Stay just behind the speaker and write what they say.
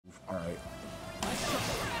All right.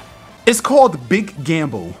 It's called Big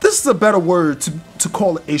Gamble. This is a better word to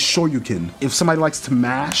call it a shoryuken. If somebody likes to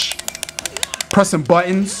mash, pressing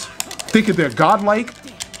buttons, thinking they're godlike,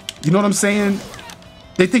 you know what I'm saying?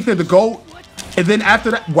 They think they're the GOAT. And then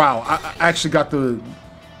after that, wow, I actually got I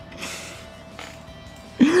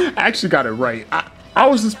actually got it right. I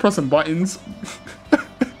was just pressing buttons.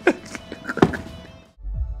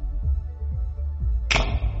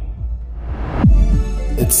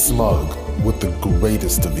 It's Smug with the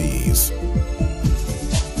greatest of ease.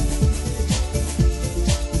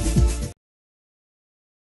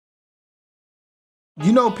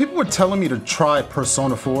 You know, people were telling me to try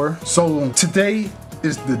Persona 4, so today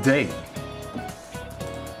is the day.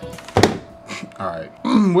 Alright,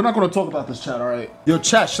 we're not gonna talk about this, chat, alright? Yo,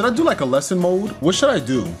 chat, should I do like a lesson mode? What should I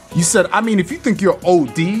do? You said, I mean, if you think you're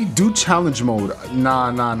OD, do challenge mode.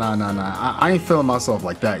 Nah. I ain't feeling myself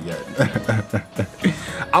like that yet.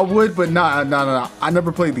 I would, but nah. I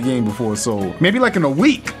never played the game before, so maybe like in a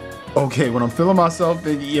week. Okay, when I'm feeling myself,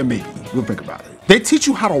 then yeah, maybe. We'll think about it. They teach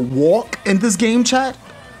you how to walk in this game, chat.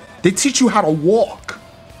 They teach you how to walk.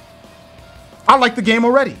 I like the game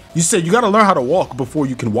already. You said you gotta learn how to walk before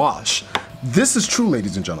you can wash. This is true,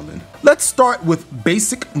 ladies and gentlemen. Let's start with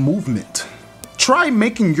basic movement. Try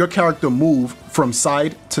making your character move from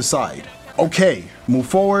side to side. Okay, move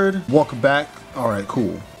forward, walk back. All right,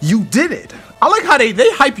 cool. You did it. I like how they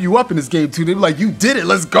hype you up in this game too. They're like, you did it,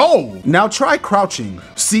 let's go. Now try crouching.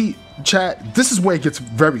 See, chat, this is where it gets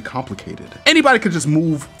very complicated. Anybody could just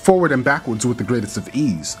move forward and backwards with the greatest of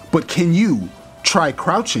ease, but can you try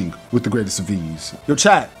crouching with the greatest of ease? Yo,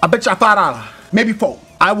 chat, I bet you $5, maybe 4.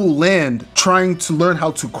 I will land trying to learn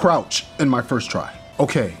how to crouch in my first try.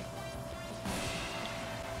 Okay.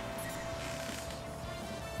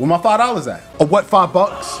 Where my $5 at? Or what,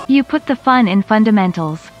 $5? You put the fun in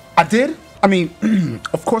fundamentals. I did? I mean,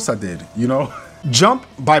 of course I did, you know? Jump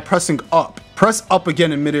by pressing up. Press up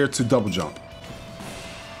again in midair to double jump.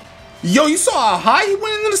 Yo, you saw how high he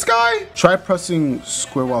went into the sky? Try pressing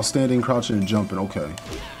square while standing, crouching, and jumping. Okay.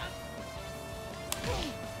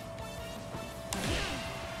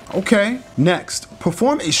 Okay. Next,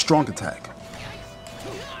 perform a strong attack.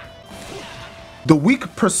 The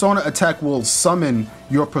weak Persona attack will summon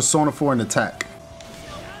your Persona for an attack.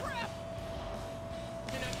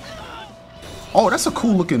 Oh, that's a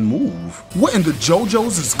cool looking move. What in the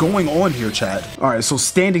JoJo's is going on here, chat? All right, so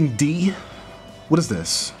standing D. What is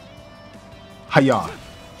this? Hiya.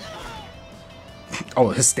 Oh,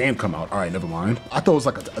 his stand come out. All right, never mind. I thought it was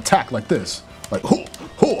like an attack like this. Like, ho,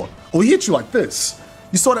 ho. Oh, he hit you like this.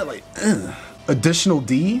 You saw that like, additional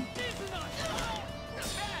D?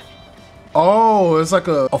 Oh, it's like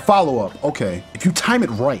a follow-up. Okay. If you time it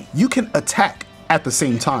right, you can attack at the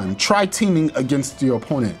same time. Try teaming against your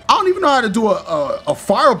opponent. I don't even know how to do a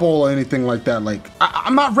fireball or anything like that. Like,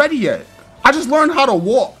 I'm not ready yet. I just learned how to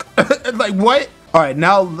walk. Like, what? All right,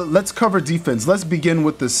 now let's cover defense. Let's begin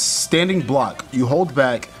with the standing block. You hold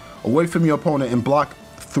back away from your opponent and block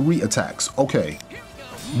 3 attacks. Okay.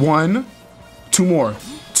 1, 2 more.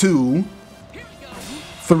 2,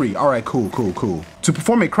 3. All right, cool. To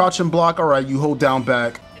perform a crouch and block, all right, you hold down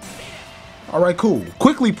back. All right, cool.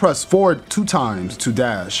 Quickly press forward 2 times to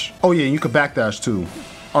dash. Oh yeah, you can backdash too.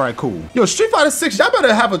 All right, cool. Yo, Street Fighter 6, y'all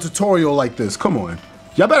better have a tutorial like this. Come on.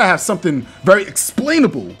 Y'all better have something very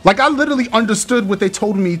explainable. Like, I literally understood what they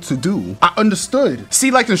told me to do. I understood.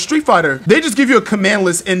 See, like in Street Fighter, they just give you a command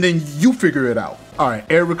list and then you figure it out. All right,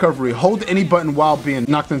 air recovery. Hold any button while being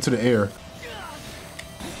knocked into the air.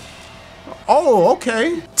 Oh,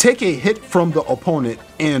 okay. Take a hit from the opponent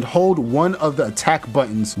and hold one of the attack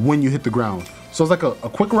buttons when you hit the ground. So it's like a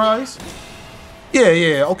quick rise?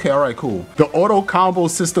 Yeah, okay, all right, cool. The auto combo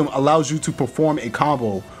system allows you to perform a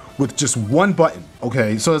combo with just 1 button.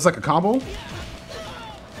 Okay, so it's like a combo?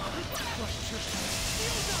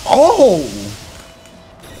 Oh!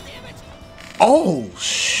 Oh,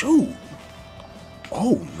 shoot.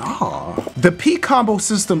 Oh, nah. The P combo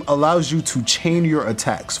system allows you to chain your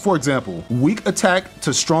attacks. For example, weak attack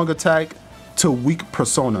to strong attack to weak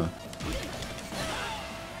persona.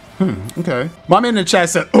 Okay. My man in the chat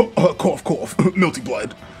said, cough, melty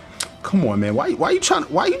blood. Come on, man. Why you trying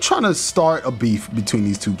to start a beef between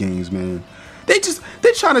these 2 games, man?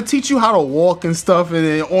 They're trying to teach you how to walk and stuff, and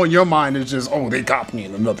then on your mind it's just, oh, they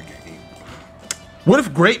copying another game. What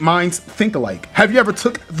if great minds think alike? Have you ever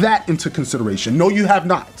took that into consideration? No, you have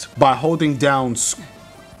not. By holding down,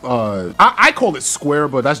 I call it square,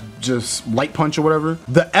 but that's just light punch or whatever.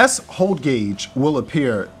 The S hold gauge will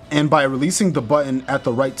appear, and by releasing the button at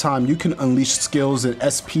the right time, you can unleash skills and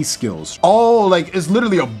SP skills. Oh, like it's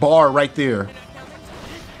literally a bar right there.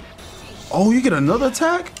 Oh, you get another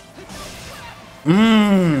attack?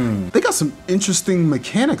 They got some interesting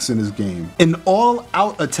mechanics in this game. An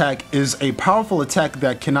all-out attack is a powerful attack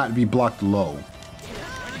that cannot be blocked low.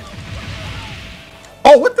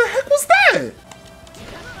 Oh, what the heck was that?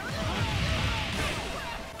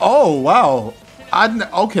 Oh, wow.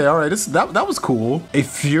 Okay, all right, that was cool. A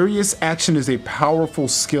furious action is a powerful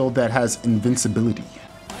skill that has invincibility.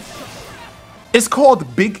 It's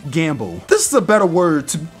called Big Gamble. This is a better word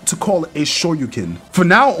to call it a shoryuken. From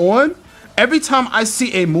now on, every time I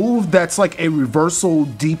see a move that's like a reversal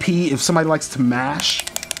DP, if somebody likes to mash,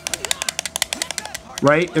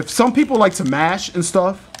 right? If some people like to mash and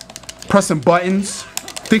stuff, pressing buttons,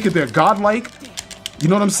 thinking they're godlike, you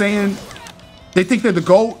know what I'm saying? They think they're the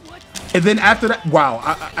GOAT. And then after that, wow,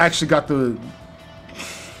 I actually got the,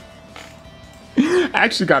 I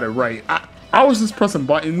actually got it right. I was just pressing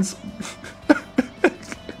buttons.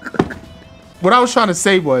 What I was trying to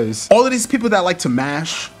say was, all of these people that like to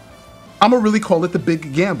mash, I'm gonna really call it the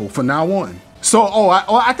Big Gamble from now on. So,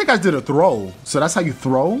 I think I did a throw. So that's how you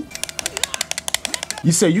throw?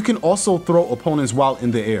 You say you can also throw opponents while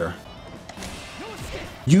in the air.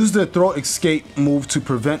 Use the throw escape move to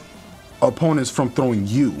prevent opponents from throwing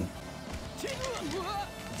you.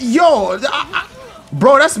 Yo,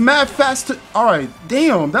 bro, that's mad fast to, all right,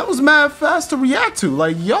 damn, that was mad fast to react to.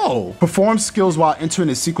 Like, yo. Perform skills while entering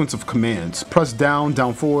a sequence of commands. Press down,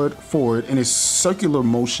 down, forward in a circular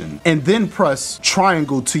motion. And then press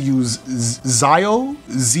triangle to use Zio.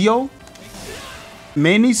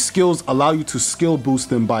 Many skills allow you to skill boost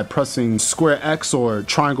them by pressing square X or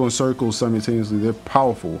triangle and circle simultaneously. They're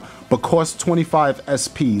powerful, but cost 25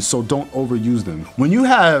 SP, so don't overuse them. When you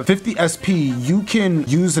have 50 SP, you can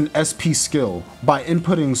use an SP skill by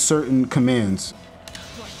inputting certain commands.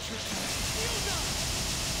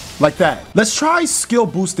 Like that. Let's try skill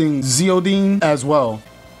boosting Ziodine as well.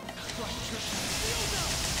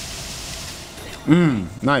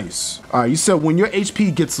 Nice. All right, you said when your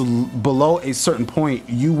HP gets below a certain point,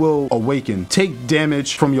 you will awaken. Take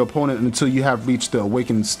damage from your opponent until you have reached the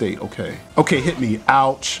awakened state. Okay. Okay, hit me.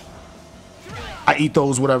 Ouch. I eat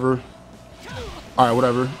those, whatever. All right,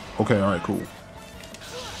 whatever. Okay, all right, cool.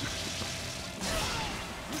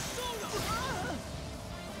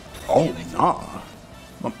 Oh, nah.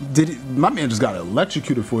 My man just got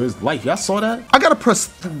electrocuted for his life. Y'all saw that? I gotta press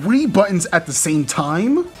 3 buttons at the same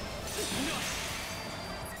time?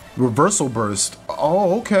 Reversal burst.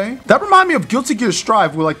 Oh, okay. That reminded me of Guilty Gear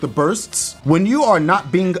Strive with like the bursts. When you are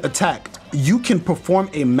not being attacked, you can perform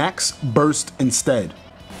a max burst instead.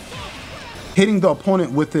 Hitting the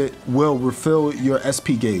opponent with it will refill your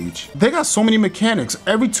SP gauge. They got so many mechanics.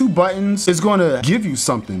 Every 2 buttons is gonna give you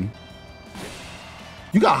something.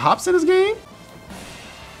 You got hops in this game?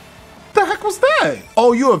 What the heck was that?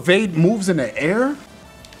 Oh, you evade moves in the air?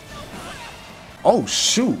 Oh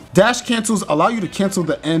shoot. Dash cancels allow you to cancel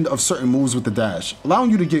the end of certain moves with the dash, allowing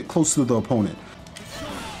you to get close to the opponent.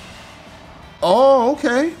 Oh,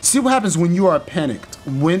 okay. See what happens when you are panicked.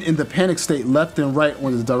 When in the panic state, left and right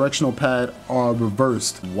on the directional pad are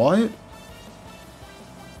reversed. What?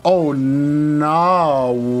 Oh,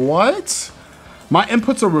 nah, what? My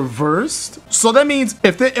inputs are reversed? So that means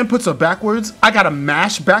if the inputs are backwards, I gotta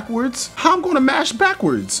mash backwards? How I'm gonna mash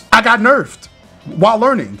backwards? I got nerfed while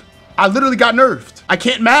learning. I literally got nerfed. I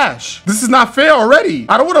can't mash. This is not fair already.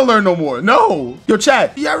 I don't want to learn no more. No. Yo,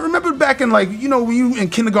 chat. Yeah, I remember back in like, you know, when you in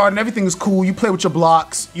kindergarten, everything is cool. You play with your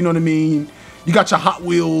blocks, you know what I mean? You got your Hot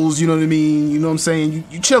Wheels, you know what I mean? You know what I'm saying?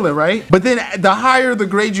 You chilling, right? But then the higher the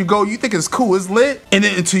grade you go, you think it's cool, it's lit. And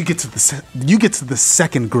then until you get to the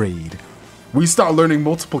second grade, where you start learning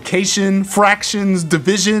multiplication, fractions,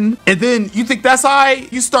 division. And then you think that's all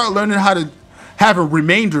right. You start learning how to having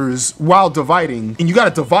remainders while dividing, and you gotta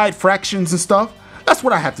divide fractions and stuff. That's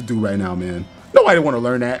what I have to do right now, man. Nobody want to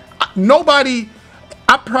learn that. Nobody,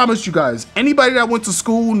 I promise you guys, anybody that went to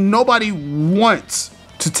school, nobody wants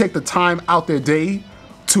to take the time out their day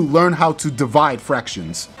to learn how to divide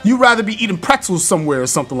fractions. You'd rather be eating pretzels somewhere or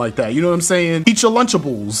something like that. You know what I'm saying? Eat your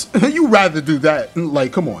Lunchables. You rather do that.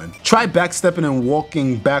 Like, come on. Try backstepping and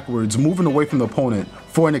walking backwards, moving away from the opponent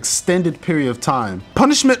for an extended period of time.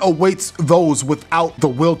 Punishment awaits those without the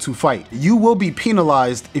will to fight. You will be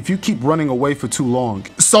penalized if you keep running away for too long.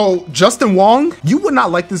 So, Justin Wong, you would not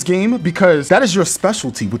like this game because that is your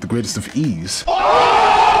specialty with the greatest of ease.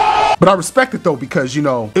 But I respect it though, because you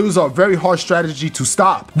know, it was a very hard strategy to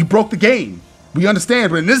stop. You broke the game. We understand,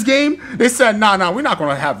 but in this game, they said, nah, we're not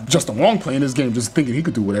gonna have Justin Wong playing this game just thinking he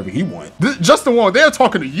could do whatever he wants. Justin Wong, they're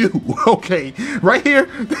talking to you, okay? Right here,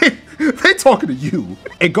 they talking to you.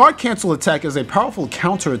 A guard cancel attack is a powerful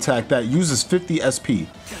counter attack that uses 50 SP.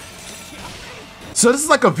 So this is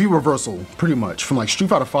like a V reversal, pretty much, from like Street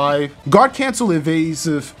Fighter 5. Guard cancel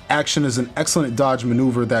evasive action is an excellent dodge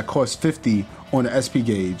maneuver that costs 50 on the SP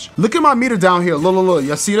gauge. Look at my meter down here. Look.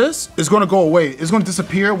 You see this? It's gonna go away. It's gonna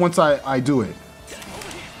disappear once I do it.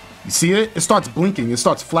 You see it? It starts blinking, it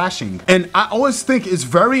starts flashing. And I always think it's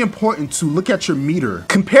very important to look at your meter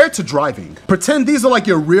compared to driving. Pretend these are like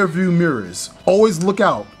your rear view mirrors. Always look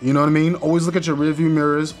out, you know what I mean? Always look at your rear view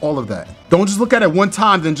mirrors, all of that. Don't just look at it one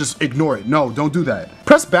time, then just ignore it. No, don't do that.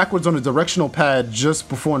 Press backwards on the directional pad just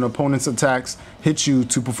before an opponent's attacks hit you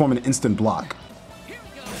to perform an instant block.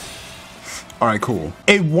 All right, cool.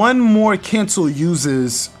 A one more cancel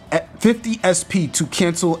uses 50 SP to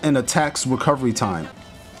cancel an attack's recovery time.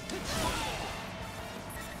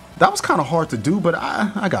 That was kind of hard to do, but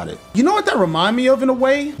I got it. You know what that remind me of in a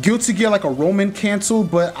way? Guilty Gear, like a Roman cancel,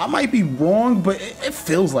 but I might be wrong, but it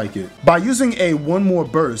feels like it. By using a one more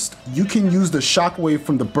burst, you can use the shockwave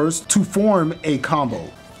from the burst to form a combo.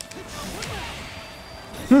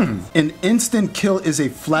 An instant kill is a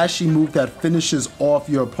flashy move that finishes off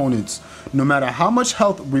your opponents, no matter how much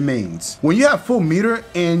health remains. When you have full meter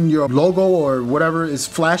and your logo or whatever is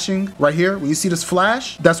flashing right here, when you see this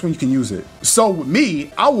flash, that's when you can use it. So with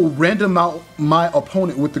me, I will random out my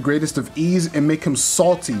opponent with the greatest of ease and make him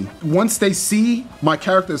salty. Once they see my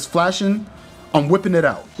character is flashing, I'm whipping it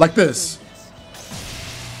out like this.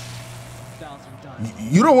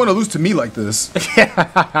 You don't want to lose to me like this.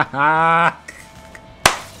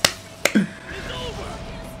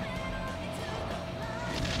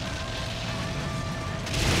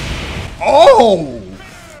 Oh!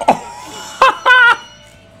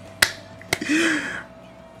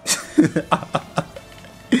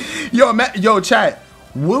 Yo, chat,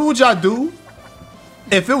 what would y'all do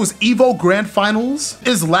if it was Evo Grand Finals?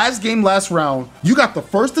 It's last game, last round. You got the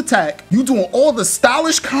first attack. You doing all the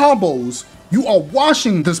stylish combos. You are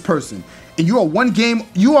washing this person. And you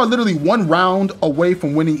are literally one round away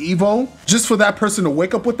from winning Evo, just for that person to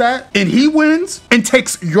wake up with that, and he wins and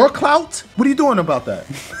takes your clout? What are you doing about that?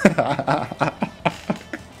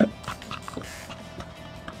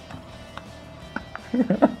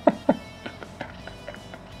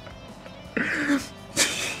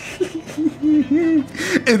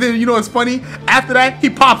 And then, you know what's funny? After that, he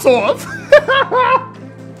pops off.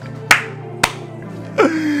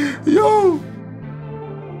 Yo.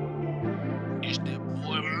 It's that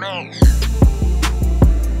boy, man.